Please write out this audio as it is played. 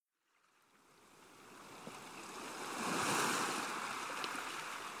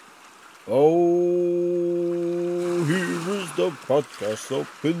Oh, here is the podcast,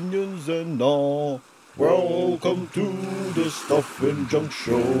 opinions and all. Welcome to the Stuff and Junk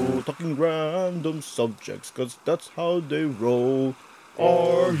Show, talking random subjects, cause that's how they roll.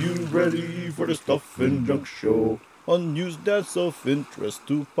 Are you ready for the Stuff and Junk Show? On news that's of interest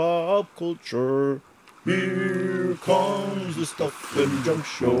to pop culture. Here comes the Stuff and Junk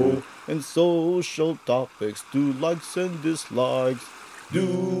Show, and social topics to likes and dislikes.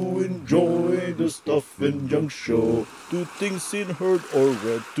 Do enjoy the Stuff and Junk Show. Do things seen, heard, or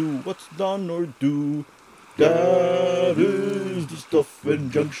read. Do what's done or do. That is the Stuff and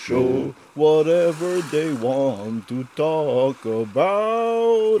Junk Show. Whatever they want to talk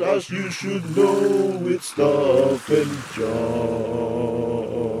about, as you should know, it's Stuff and Junk.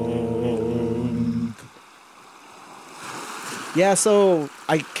 Yeah, so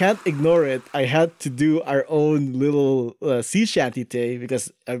I can't ignore it. I had to do our own little sea shanty day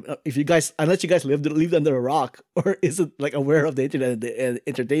because if you guys, unless you guys lived under a rock or isn't like aware of the internet and the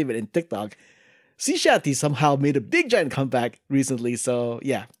entertainment in TikTok, sea shanty somehow made a big giant comeback recently. So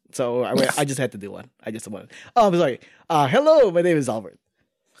yeah, so I just had to do one. I just wanted. Oh, I'm sorry. Hello, my name is Albert.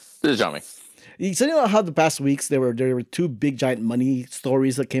 This is Johnny. So you know how the past weeks there were two big giant money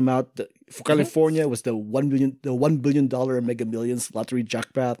stories that came out. For California was the $1 billion Mega Millions lottery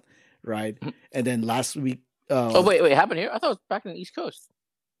jackpot, right? And then last week, wait, it happened here? I thought it was back in the East Coast.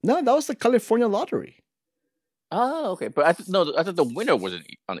 No, that was the California lottery. Oh, okay, but I thought the winner was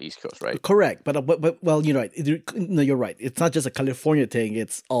on the East Coast, right? Correct, but well, you're right. No, you're right. It's not just a California thing;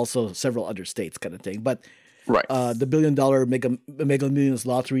 it's also several other states kind of thing. But right, the $1 billion Mega Millions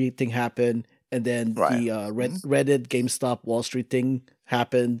lottery thing happened. And then the Reddit, GameStop, Wall Street thing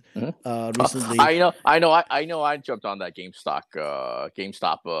happened recently. I know. I jumped on that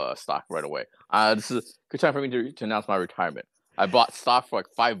GameStop stock right away. This is a good time for me to announce my retirement. I bought stock for like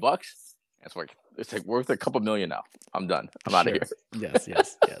 $5. It's like worth a couple million now. I'm done. I'm out of here. Yes.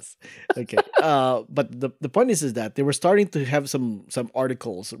 Okay. But the point is that they were starting to have some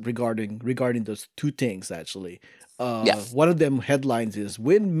articles regarding those two things actually. One of them headlines is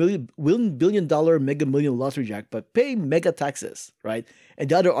win $1 billion Mega Million lottery jackpot, pay mega taxes, right? And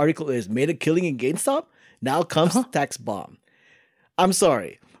the other article is made a killing in GameStop. Now comes the tax bomb. I'm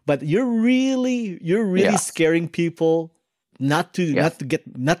sorry, but you're really scaring people not to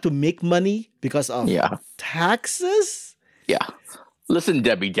make money because of taxes. Yeah. Listen,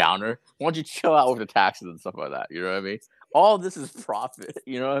 Debbie Downer, why don't you chill out with the taxes and stuff like that? You know what I mean? All this is profit,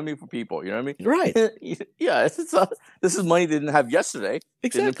 you know what I mean, for people. You know what I mean? Right. Yeah, this is money they didn't have yesterday.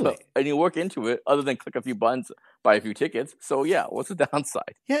 Exactly. Didn't put any work into it other than click a few buttons, buy a few tickets. So yeah, what's the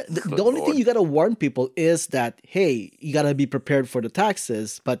downside? Yeah, the only thing you got to warn people is that, hey, you got to be prepared for the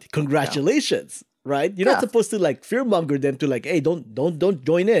taxes, but congratulations, right? You're not supposed to like fearmonger them to like, hey, don't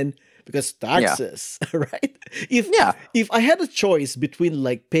join in because taxes, right? If I had a choice between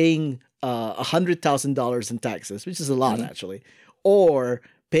like paying $100,000 in taxes, which is a lot actually, or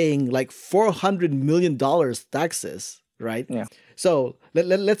paying like $400 million taxes, right? Yeah. So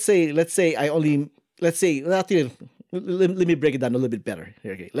let's say let me break it down a little bit better.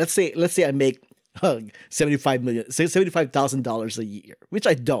 Okay. Let's say I make $75,000 a year, which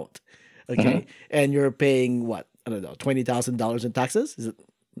I don't. Okay, and you're paying what? I don't know, $20,000 in taxes. Is it?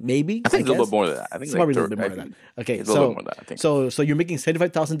 Maybe I think it's a little bit more than that. I think it's probably a little bit more than that. Okay, so you're making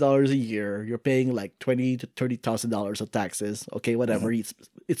 $75,000 a year. You're paying like $20,000 to $30,000 of taxes. Okay, whatever. It's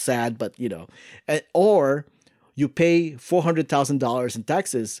sad, but you know, or you pay $400,000 in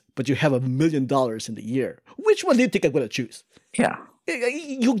taxes, but you have $1 million in the year. Which one do you think I'm going to choose? Yeah,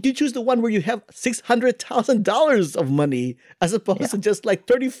 you choose the one where you have $600,000 of money as opposed to just like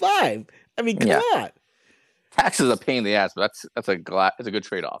 35. I mean, come on. Taxes are a pain in the ass, but it's a good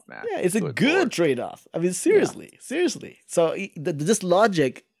trade-off, man. Yeah, it's a good trade-off. I mean, seriously. So this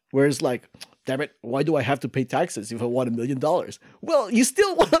logic where it's like, damn it, why do I have to pay taxes if I want $1 million? Well, you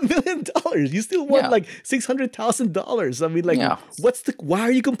still want $1 million. You still want like $600,000. I mean, like, why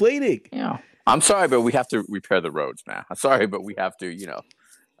are you complaining? Yeah, I'm sorry, but we have to repair the roads, man. I'm sorry, but we have to,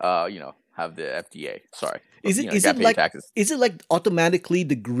 have the FDA. Sorry. Is it like automatically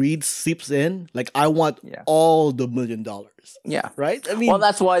the greed seeps in? Like I want all the $1 million. Yeah. Right? I mean, well,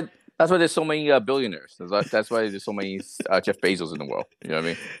 that's why there's so many billionaires. That's why there's so many Jeff Bezos in the world. You know what I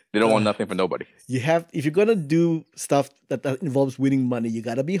mean? They don't want nothing for nobody. If you're gonna do stuff that involves winning money, you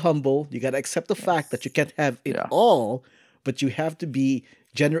gotta be humble. You gotta accept the fact that you can't have it all, but you have to be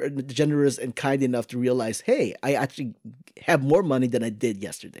generous and kind enough to realize, hey, I actually have more money than I did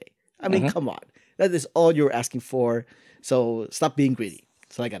yesterday. I mean, come on. That is all you're asking for. So stop being greedy.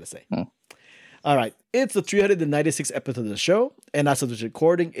 That's all I got to say. All right. It's the 396th episode of the show, and as of this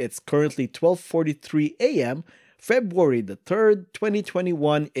recording, it's currently 12:43 a.m., February the 3rd,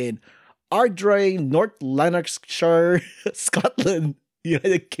 2021, in Ardray, North Lanarkshire, Scotland,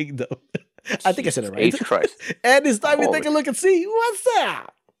 United Kingdom. I think I said it right. Jesus Christ. And it's time to take a look and see what's that.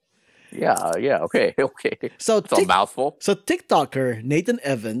 Yeah, okay. So It's a mouthful. So TikToker Nathan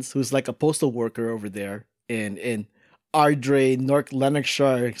Evans, who's like a postal worker over there in Ardray, North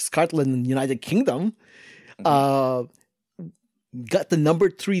Lanarkshire, Scotland, United Kingdom, got the number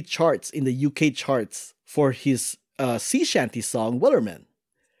 3 charts in the UK charts for his sea shanty song Wellerman.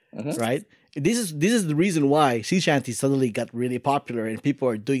 Right? This is the reason why sea shanties suddenly got really popular and people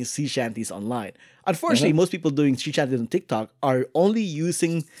are doing sea shanties online. Unfortunately, most people doing sea shanties on TikTok are only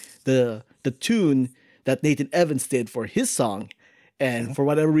using the tune that Nathan Evans did for his song, and for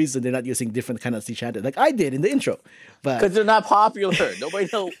whatever reason they're not using different kind of sea shanties like I did in the intro. But because they're not popular. Nobody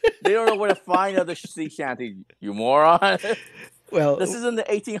know. They don't know where to find other sea shanties. You moron. Well, this is in the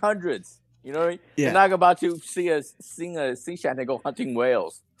 1800s. You know, yeah. You're not about to sing a sea shanty and go hunting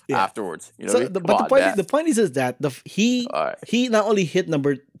whales afterwards. You know, so the point is that he not only hit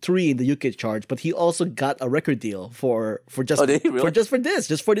number 3 in the UK charts, but he also got a record deal for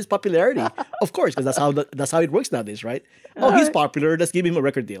this popularity. Of course, because that's how it works nowadays, right? He's popular. Let's give him a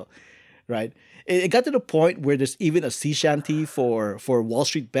record deal, right? It got to the point where there's even a sea shanty for Wall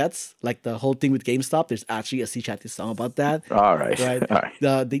Street Bets, like the whole thing with GameStop. There's actually a sea shanty song about that. All right.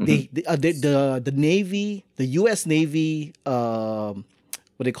 The Navy, the U.S. Navy,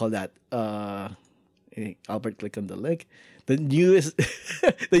 what do you call that? Albert, click on the link. The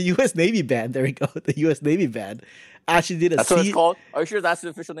U.S. Navy band. There we go. The U.S. Navy band actually did a. That's what it's called. Are you sure that's the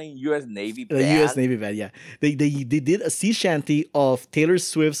official name? U.S. Navy band. The U.S. Navy band. Yeah, they did a sea shanty of Taylor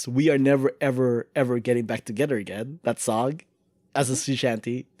Swift's "We Are Never Ever Ever Getting Back Together Again." That song, as a sea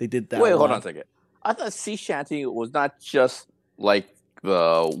shanty, they did that. Wait, hold on a second. I thought sea shanty was not just like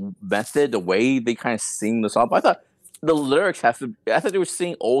the method, the way they kind of sing the song. But I thought the lyrics I thought they were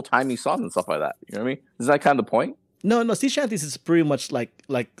singing old timey songs and stuff like that. You know what I mean? Is that kind of the point? No, sea shanties is pretty much like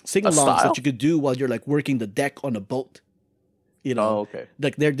sing-alongs that you could do while you're like working the deck on a boat. You know, okay.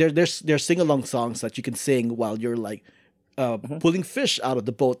 Like they're sing-along songs that you can sing while you're like pulling fish out of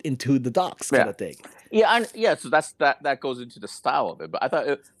the boat into the docks, kind of thing. Yeah, so that goes into the style of it. But I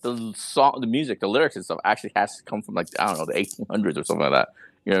thought the song, the music, the lyrics and stuff actually has to come from like I don't know the 1800s or something like that.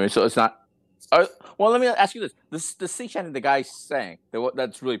 You know what I mean? So it's not. Well, let me ask you this: the sea shanty the guy sang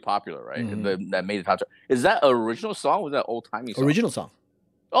that's really popular, right? That made the top chart. Is that an original song? Or was that old timey song? Original song.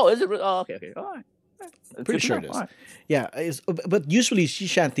 Oh, is it? Oh, okay. All right. Pretty sure it is. Right. Yeah, but usually sea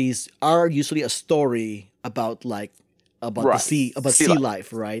shanties are usually a story about the sea, about sea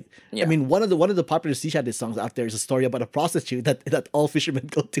life, right? Yeah. I mean, one of the popular sea shanty songs out there is a story about a prostitute that all fishermen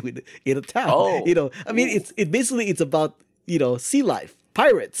go to in a town. Oh, you know, I mean, it's about sea life.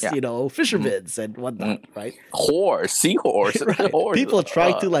 Pirates, fishermen and whatnot, right? Seahorse, right? People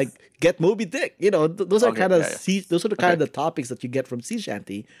try to get Moby Dick. Those are kind of those are the kind of the topics that you get from sea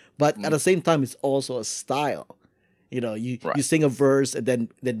shanty. But at the same time, it's also a style. You sing a verse and then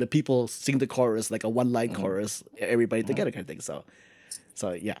the people sing the chorus like a one-line chorus, everybody together kind of thing.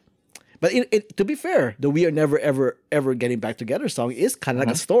 So yeah. But to be fair, the "We Are Never Ever Ever Getting Back Together" song is kind of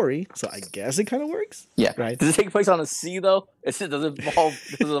like a story, so I guess it kind of works. Yeah, right. Does it take place on the sea though? It doesn't involve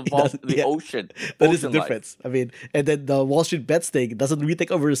the ocean. That is the difference. I mean, and then the Wall Street Bets thing doesn't really take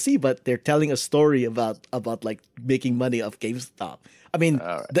over the sea, but they're telling a story about like making money off GameStop. I mean,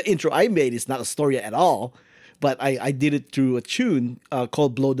 the intro I made is not a story at all. But I did it through a tune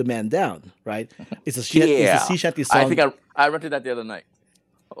called "Blow the Man Down." Right? It's a sea shanty song. I think I rented that the other night.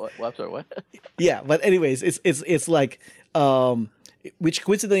 What? Sorry, what? Yeah, but anyways, it's like, which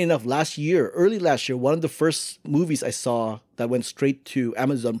coincidentally enough, early last year, one of the first movies I saw that went straight to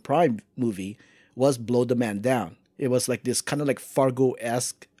Amazon Prime movie was "Blow the Man Down." It was like this kind of like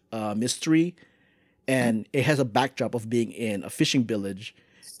Fargo-esque mystery, and it has a backdrop of being in a fishing village,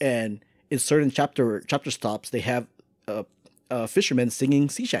 and in certain chapter stops they have fishermen singing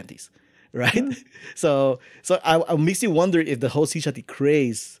sea shanties. Right, so I makes you wonder if the whole sea shanty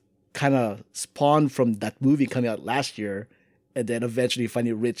craze kind of spawned from that movie coming out last year, and then eventually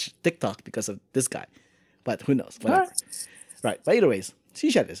finally reached TikTok because of this guy. But who knows? Whatever. Right. But anyways,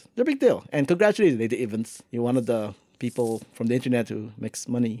 sea shanties, they're a big deal, and congratulations, Nathan Evans. You're one of the people from the internet who makes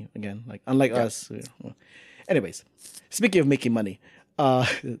money again, like unlike us. Anyways, speaking of making money,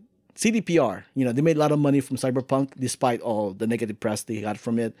 CDPR, they made a lot of money from Cyberpunk despite all the negative press they got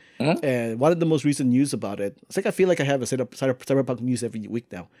from it. And one of the most recent news about it, it's like I feel like I have a set of Cyberpunk news every week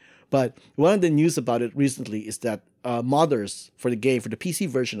now. But one of the news about it recently is that modders for the game, for the PC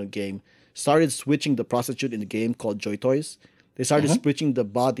version of the game, started switching the prostitute in the game called Joy Toys. They started switching the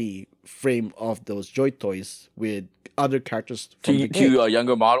body frame of those Joy Toys with other characters from the game. To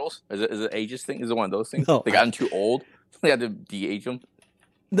younger models? Is it ages thing? Is it one of those things? No, they gotten too old. They had to de-age them.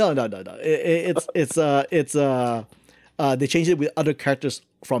 No. They changed it with other characters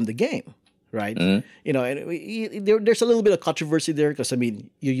from the game, right? You know, and there's a little bit of controversy there because I mean,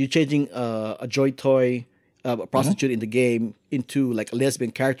 you're changing a Joy Toy, a prostitute in the game into like a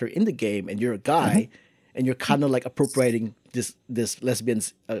lesbian character in the game, and you're a guy, and you're kind of like appropriating this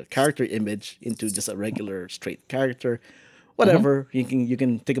lesbian's character image into just a regular straight character. Whatever, you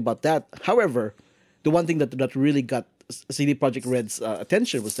can think about that. However, the one thing that really got CD Projekt Red's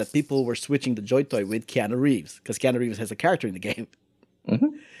attention was that people were switching the Joy Toy with Keanu Reeves because Keanu Reeves has a character in the game,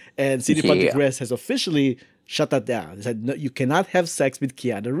 and CD Projekt Red has officially shut that down. They said no, you cannot have sex with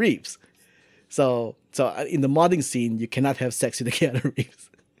Keanu Reeves. So in the modding scene, you cannot have sex with Keanu Reeves.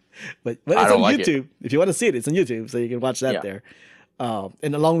 But it's on YouTube. If you want to see it, it's on YouTube, so you can watch that there.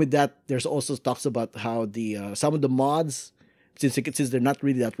 And along with that, there's also talks about how the some of the mods, since they're not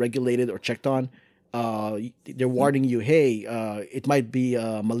really that regulated or checked on, they're warning you, hey, it might be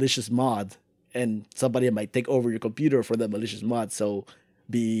a malicious mod, and somebody might take over your computer for that malicious mod. So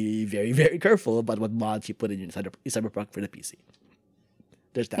be very, very careful about what mods you put in your Cyberpunk for the PC.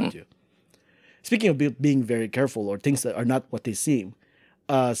 There's that too. Speaking of being very careful or things that are not what they seem,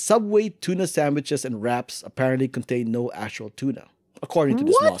 Subway tuna sandwiches and wraps apparently contain no actual tuna, according to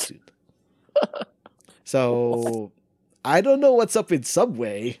this lawsuit. So I don't know what's up with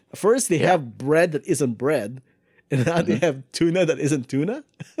Subway. First, they have bread that isn't bread, and now they have tuna that isn't tuna.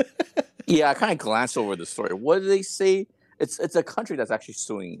 I kind of glanced over the story. What did they say? It's a country that's actually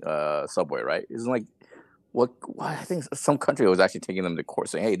suing Subway, right? Isn't like what I think some country was actually taking them to court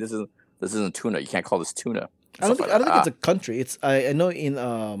saying, "Hey, this isn't tuna. You can't call this tuna." I don't think it's a country. It's I know in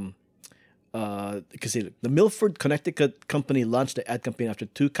because the Milford, Connecticut company launched the ad campaign after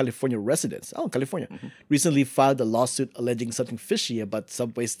two California residents, California, recently filed a lawsuit alleging something fishy about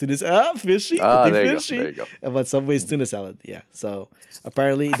Subway's tuna salad. Fishy. There you go. About Subway's tuna salad. Yeah. So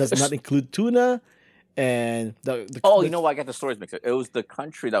apparently it does not include tuna. And you know what? I got the stories mixed up. It was the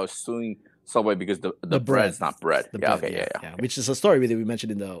country that was suing Subway because the bread's not bread. Okay. Which is a story that we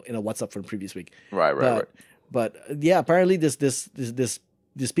mentioned in a WhatsApp from the previous week. Right. But apparently these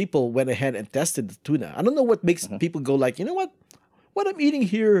people went ahead and tested the tuna. I don't know what makes people go like, you know what I'm eating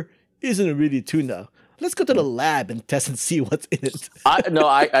here isn't really tuna. Let's go to the lab and test and see what's in it.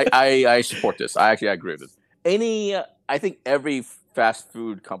 I support this. I agree with this. I think every fast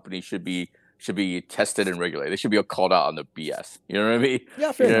food company should be tested and regulated. They should be called out on the BS. You know what I mean?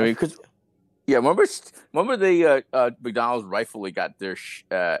 Yeah, fair enough. Because remember they McDonald's rightfully got their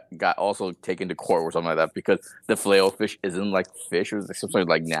got also taken to court or something like that because the Filet-O-Fish isn't like fish. It was like some sort of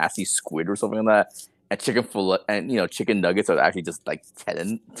like nasty squid or something like that. And chicken fillet and chicken nuggets are actually just like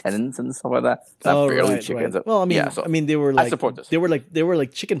tenons and stuff like that. It's not barely chicken. Right. Well, I mean, they were like I support this. They were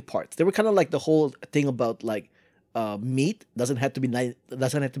like chicken parts. They were kind of like the whole thing about like meat doesn't have to be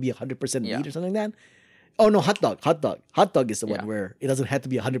 100% meat or something like that. Oh no, hot dog is the one where it doesn't have to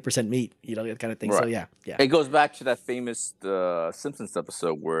be 100% meat, that kind of thing. Right. So yeah. It goes back to that famous Simpsons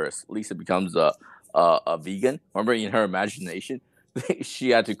episode where Lisa becomes a vegan. Remember, in her imagination, she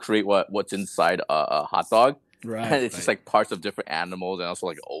had to create what's inside a hot dog, right? And it's just like parts of different animals and also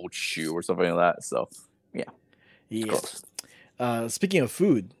like an old shoe or something like that. So speaking of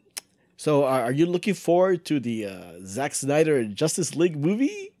food, so are you looking forward to the Zack Snyder Justice League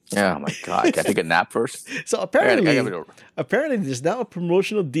movie? Oh my god! Can I take a nap first? So apparently, there's now a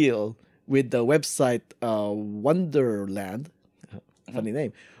promotional deal with the website Wonderland. Funny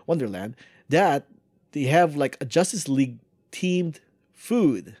name, Wonderland. That they have like a Justice League themed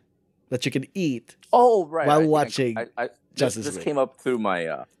food that you can eat. Oh right! While watching Justice League.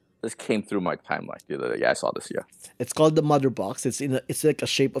 This came through my timeline the other day. Yeah, I saw this. Yeah, it's called the Mother Box. It's like a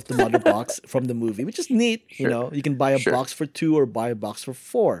shape of the Mother Box from the movie, which is neat. Sure. You can buy a box for 2 or buy a box for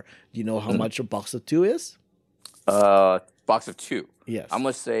 4. Do you know how much a box of 2 is? Box of 2. Yes. I'm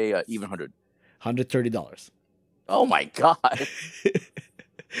gonna say even $130. Oh my god!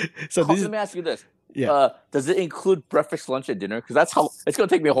 So let me ask you this. Yeah. Does it include breakfast, lunch, and dinner? Because that's how it's going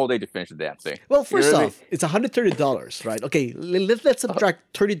to take me a whole day to finish the damn thing. Well, first off, it's $130, right? Okay, let's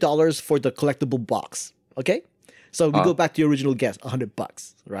subtract $30 for the collectible box. Okay, so we go back to your original guess,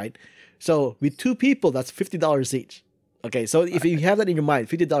 $100, right? So with 2 people, that's $50 each. Okay, so if you have that in your mind,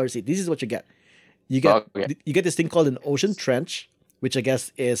 $50 each. This is what you get. You get this thing called an ocean trench, which I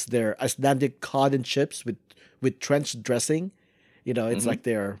guess is their Icelandic cod and chips with trench dressing. You know, it's Mhm. like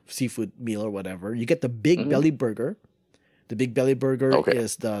their seafood meal or whatever. You get the Big Mhm. Belly Burger. The Big Belly Burger Okay.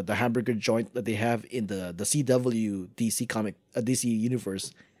 is the hamburger joint that they have in the CW DC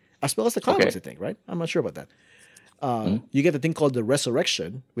universe, as well as the comics. Okay. I think, right? I'm not sure about that. Mhm. You get a thing called the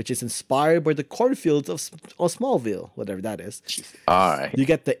Resurrection, which is inspired by the cornfields of Smallville, whatever that is. All right. You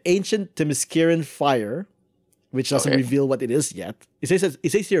get the Ancient Themysciran Fire, which doesn't Okay. reveal what it is yet. It says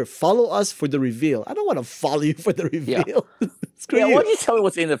here, follow us for the reveal. I don't want to follow you for the reveal. Screw Yeah, you. why don't you tell me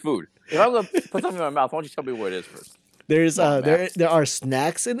what's in the food? If I'm gonna put something in my mouth, why don't you tell me what it is first? There's Come on, man. there are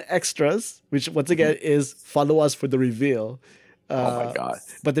snacks and extras, which once again is follow us for the reveal. Oh my god.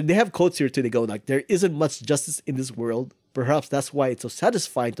 But then they have quotes here too. They go like, "There isn't much justice in this world. Perhaps that's why it's so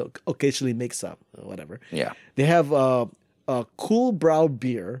satisfying to occasionally make some, or whatever." Yeah. They have a Cool Brow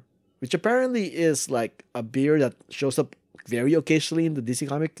beer, which apparently is like a beer that shows up very occasionally in the DC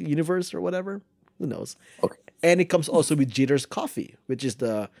comic universe or whatever. Who knows? Okay. And it comes also with Jeter's Coffee, which is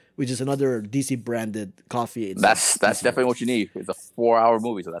another DC branded coffee. That's definitely what you need. It's a 4-hour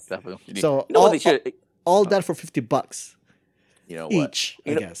movie, so that's definitely what you need. So you know what they should. all that for $50 You know what? each,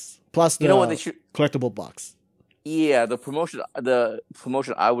 You I know- guess. Plus the you know what they should. collectible box. Yeah, the promotion. The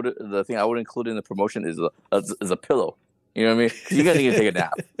thing I would include in the promotion is a pillow. You know what I mean? 'Cause you're gonna need to take a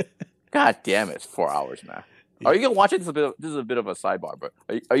nap. God damn it! It's 4 hours, man. Are you gonna watch it? This is a bit of a sidebar, but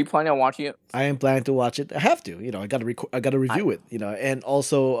are you planning on watching it? I am planning to watch it. I have to, I got to I got to review it, and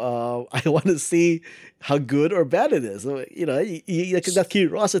also I want to see how good or bad it is. So, that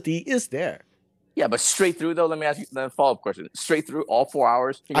curiosity is there. Yeah, but straight through though. Let me ask you the follow up question. Straight through all 4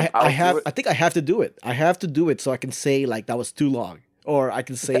 hours? Can you power through it? I think I have to do it. I have to do it so I can say like that was too long, or I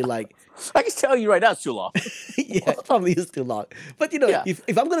can say like, I can tell you right now, it's too long. yeah, it probably is too long. But Yeah.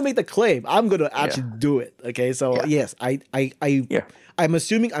 if I'm gonna make the claim, I'm gonna actually do it. Okay, so Yeah. yes, Yeah. I'm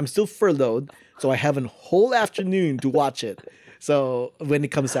assuming I'm still furloughed, so I have a whole afternoon to watch it. So when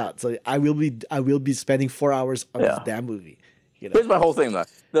it comes out, so I will be spending 4 hours on this Yeah. damn movie. Here's my whole thing, though.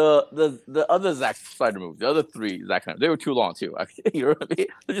 The other Zack Snyder movies, the other 3 Zack Snyder, they were too long too. You know what I mean?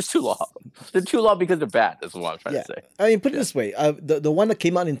 They're just too long. They're too long because they're bad. That's what I'm trying Yeah, to say. I mean, put it this way: the one that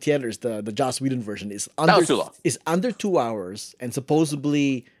came out in theaters, the Joss Whedon version, is That was too long. under 2 hours, and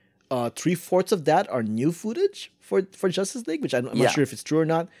supposedly 3/4 of that are new footage for Justice League, which I'm Yeah. not sure if it's true or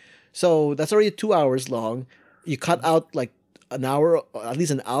not. So that's already 2 hours long. You cut out like an hour, at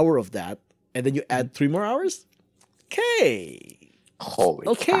least an hour of that, and then you add 3 more hours. Okay,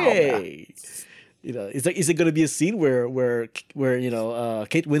 Holy cow, man. okay. Is it going to be a scene where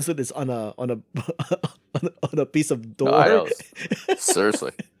Kate Winslet is on a on a piece of door I know.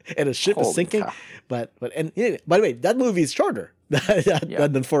 Seriously. and a ship is Holy sinking? cow. But by the way, that movie is shorter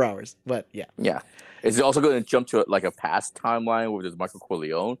than 4 hours. But yeah, Yeah. Is it also going to jump to like a past timeline where there's Michael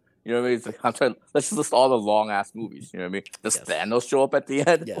Corleone? You know what I mean? It's like, I'm trying. Let's just list all the long ass movies. You know what I mean? Does Yes. Thanos show up at the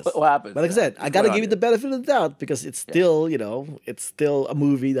end? Yes. What happens? but like I said, I What's got to going give on you the benefit of the doubt because it's still it's still a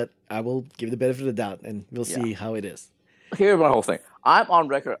movie that I will give you the benefit of the doubt, and we'll see how it is. here? Here's my whole thing. I'm on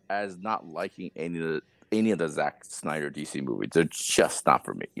record as not liking any of the Zack Snyder DC movies. They're just not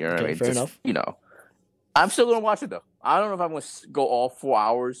for me. You know what I Okay, mean? fair Just, enough. You know, I'm still gonna watch it though. I don't know if I'm gonna go all 4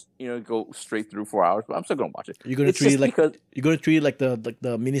 hours. Go straight through 4 hours, but I'm still gonna watch it. You're gonna It's treat just it like because you're gonna treat it like the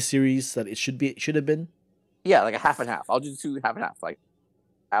miniseries that it should have been. yeah, like a half and half. I'll just do half and half, like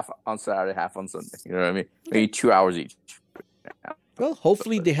half on Saturday, half on Sunday. You know what I mean? Maybe 2 hours each. Well,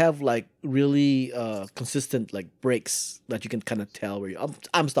 hopefully they have like really consistent like breaks that you can kind of tell where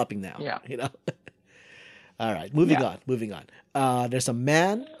I'm stopping now. Yeah. All right, moving on. There's a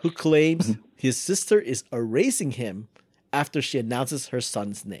man who claims his sister is erasing him after she announces her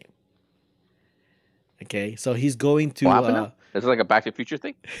son's name. Okay, so he's going to What happened now? Is it like a Back to the Future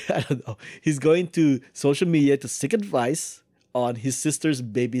thing? I don't know. He's going to social media to seek advice on his sister's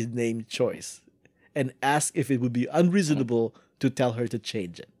baby name choice and ask if it would be unreasonable to tell her to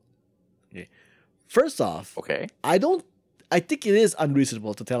change it. Okay. First off, Okay. I think it is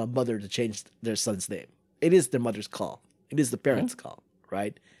unreasonable to tell a mother to change their son's name. It is their mother's call. It is the parents' call,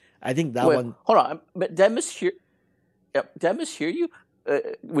 right? I think that Wait, one. hold on. But did I mishear? Yep, did I mishear you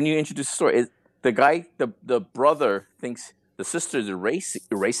when you introduced the story? Is the guy, the brother, thinks the sister is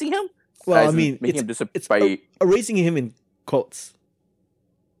erasing him? Well, As I in mean, making him it's by erasing him in quotes.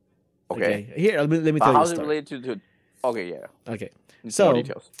 okay. Here, let me But tell you how's the it story. related to? Okay, yeah. Okay. Need So- more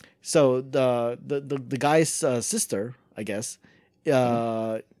details. So the guy's sister, I guess.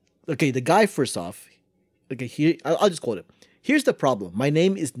 Okay, the guy first off. Okay, here I'll just quote it. Here's the problem. My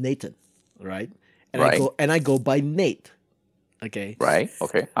name is Nathan, right? And Right. I go by Nate. Okay. Right.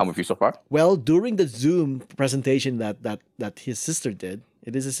 Okay. I'm with you so far. Well, during the Zoom presentation that his sister did,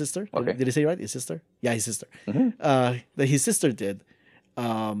 It is his sister. Okay. Did he say right? His sister? Yeah, his sister. Mhm. That his sister did.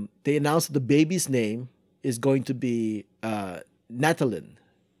 They announced the baby's name is going to be Natalin.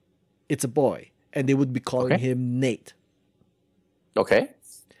 It's a boy, and they would be calling Okay. him Nate. Okay.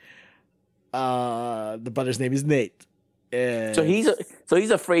 The brother's name is Nate. And So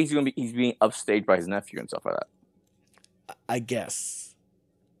he's afraid he's being upstaged by his nephew and stuff like that. I guess.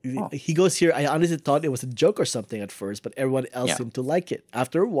 Oh. He goes here. I honestly thought it was a joke or something at first, but everyone else Yeah. seemed to like it.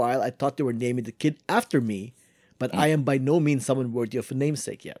 After a while, I thought they were naming the kid after me, but I am by no means someone worthy of a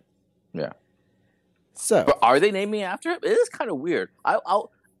namesake yet. Yeah. So, But are they naming it after him? It is kind of weird. I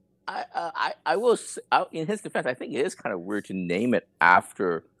will say, in his defense, I think it is kind of weird to name it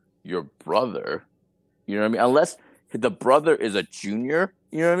after your brother. You know what I mean? Unless the brother is a junior,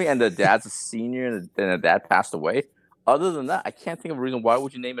 you know what I mean, and the dad's a senior, and the dad passed away. Other than that, I can't think of a reason why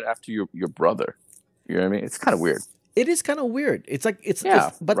would you name it after your brother. You know what I mean? It's kind of weird. it is kind of weird. It's like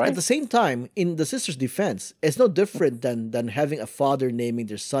but right? at the same time, in the sister's defense, it's no different than having a father naming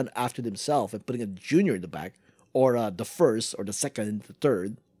their son after themselves and putting a junior in the back, or the first, or the second, and the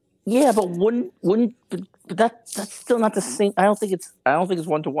third. Yeah, but but that's still not the same. I don't think it's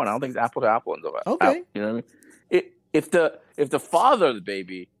 1-to-1. I don't think it's apple to apple and stuff. Okay. You know what I mean? If the father of the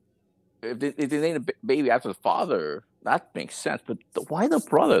baby, if they name the baby after the father, that makes sense. But why the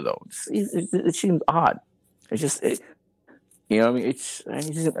brother though? It seems odd. It's just you know what I mean. It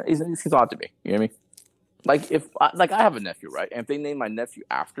seems odd to me. You know what I mean? Like if I have a nephew, right? And if they name my nephew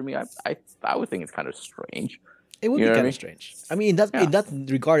after me, I would think it's kind of strange. It would You be know what I kind mean? of strange. I mean, in that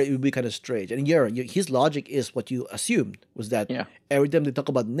regard, it would be kind of strange. And his logic is what you assumed was that Yeah. every time they talk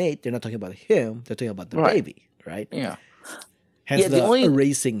about Nate, they're not talking about him; they're talking about the Right. baby, right? Yeah. Hence Yeah, the the only-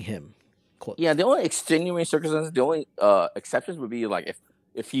 erasing him quote. Yeah, the only extenuating circumstances, the only exceptions would be like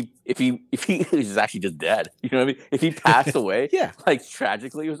if he is actually just dead. You know what I mean? If he passed away, Yeah. like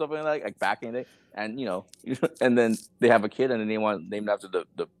tragically or something like back in the day, and and then they have a kid and then they want to name it after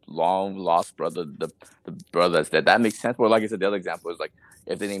the long lost brother, the brother that's dead. That makes sense. Or like I said, the other example is like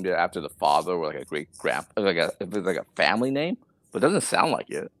if they named it after the father or like a great grandpa, if it's like a family name, but it doesn't sound like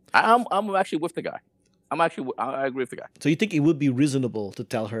it. I'm actually with the guy. I agree with the guy. So you think it would be reasonable to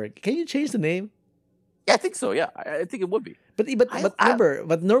tell her, "Can you change the name?" Yeah, I think so. Yeah, I think it would be. But remember,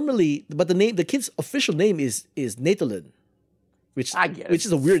 the kid's official name is Natalin, which I get it. which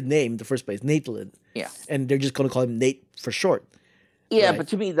is a weird name in the first place, Natalin, Yeah. and they're just gonna call him Nate for short. Yeah, Right. but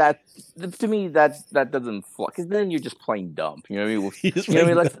to me that doesn't fly because then you're just playing dumb. You know what I mean? He just You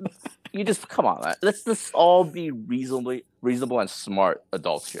know what I mean? playing You just come on. Let's all be reasonable and smart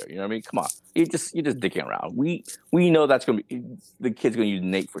adults here. You know what I mean? Come on, you're just dicking around. We know that's gonna be the kid's gonna use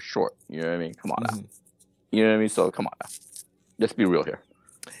Nate for short. You know what I mean? Come on now. You know what I mean? So come on now. Let's be real here.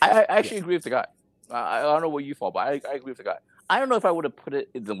 I actually agree with the guy. I don't know where you fall, but I agree with the guy. I don't know if I would have put it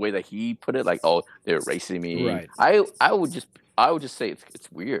in the way that he put it, like, oh, they're erasing me. Right. I would just say it's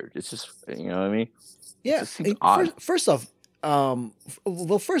weird. It's just you know what I mean? Yeah. just seems odd. First off,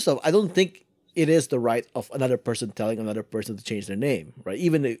 I don't think it is the right of another person telling another person to change their name, right?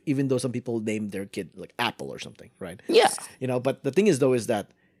 Even though some people name their kid like Apple or something, right? Yeah. But the thing is though is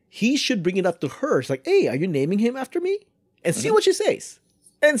that he should bring it up to her. It's like, hey, are you naming him after me? And see what she says.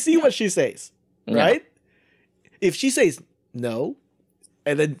 What she says, Yeah. right? If she says no,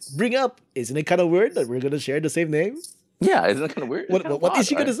 and then bring up, isn't it kind of weird that we're gonna share the same name? Yeah, isn't that kind of weird? It's kinda What odd, is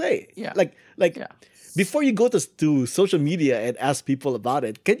she right? gonna say? Yeah. Like Yeah. before you go to social media and ask people about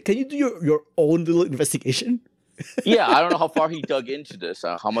it, can you do your own little investigation? Yeah, I don't know how far he dug into this.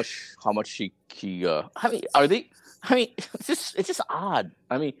 How much he I mean, are they? I mean, it's just odd.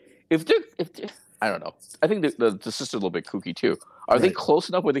 I mean, if they're I don't know. I think the sister's a little bit kooky too. Are they Right. close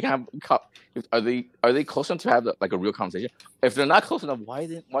enough where they can have? Are they close enough to have like a real conversation? If they're not close enough, why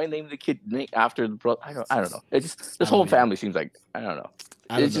name the kid Nick after the brother? I don't know. It's just this I don't whole know family seems like I don't know.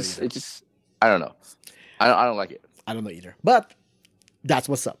 I don't It's know just either. it just I don't know. I don't like it. I don't know either. But that's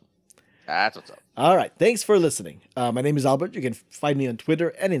what's up. That's what's up. All right. Thanks for listening. My name is Albert. You can find me on Twitter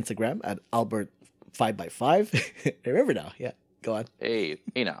and Instagram at Albert5x5. Remember now. Yeah. Go on. Hey,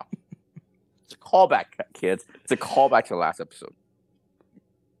 now. It's a callback, kids. It's a callback to the last episode.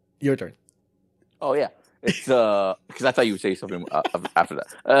 Your turn. Oh yeah, it's because I thought you would say something after that.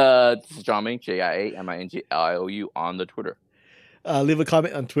 This is John Ming, JIAMINGLIOU on the Twitter. Leave a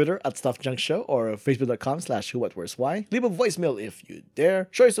comment on Twitter at Stuff Junk Show or Facebook.com/Who What Where's Why. Leave a voicemail if you dare.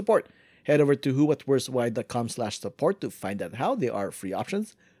 Show your support. Head over to whowhatwhereswhy.com/support to find out how. They are free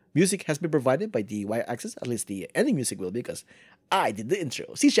options. Music has been provided by DY Access. At least the ending music will be because I did the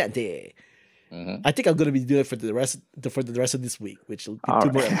intro. See Shanty. Mm-hmm. I think I'm gonna be doing it for the rest of this week, which will be All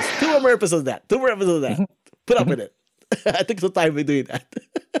two more episodes of that. Put up with it. I took some time with doing that.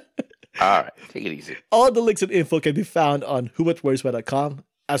 All right, take it easy. All the links and info can be found on whowhatwhereswhy.com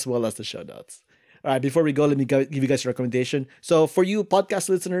as well as the show notes. All right, before we go, let me give you guys a recommendation. So for you podcast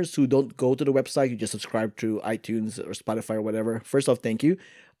listeners who don't go to the website, you just subscribe to iTunes or Spotify or whatever. First off, thank you.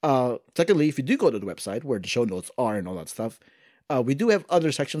 Secondly, if you do go to the website where the show notes are and all that stuff, we do have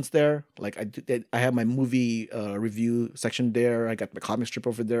other sections there. Like I have my movie review section there. I got my comic strip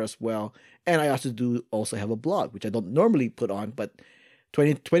over there as well. And I also have a blog, which I don't normally put on, but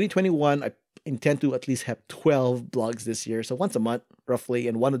 2021, I intend to at least have 12 blogs this year. So once a month, roughly.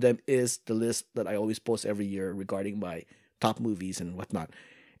 And one of them is the list that I always post every year regarding my top movies and whatnot.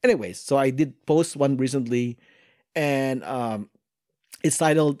 Anyways, so I did post one recently, and it's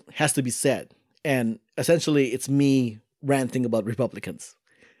titled Has to Be Said. And essentially, it's me ranting about Republicans.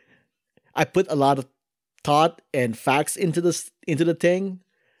 I put a lot of thought and facts into the thing.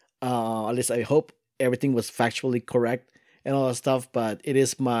 At least I hope everything was factually correct and all that stuff, but it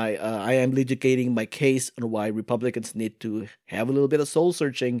is I am litigating my case on why Republicans need to have a little bit of soul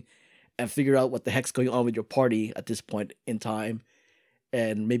searching and figure out what the heck's going on with your party at this point in time,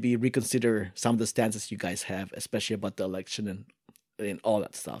 and maybe reconsider some of the stances you guys have, especially about the election and all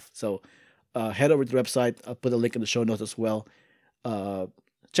that stuff. So head over to the website. I'll put a link in the show notes as well.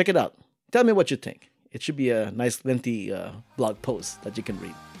 Check it out. Tell me what you think. It should be a nice lengthy blog post that you can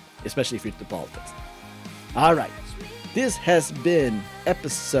read, especially if you're into politics. All right. This has been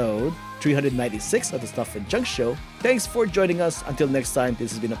episode 396 of the Stuff and Junk Show. Thanks for joining us. Until next time,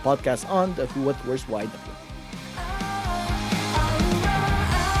 this has been a podcast on the Who, What, Where's, Why Network.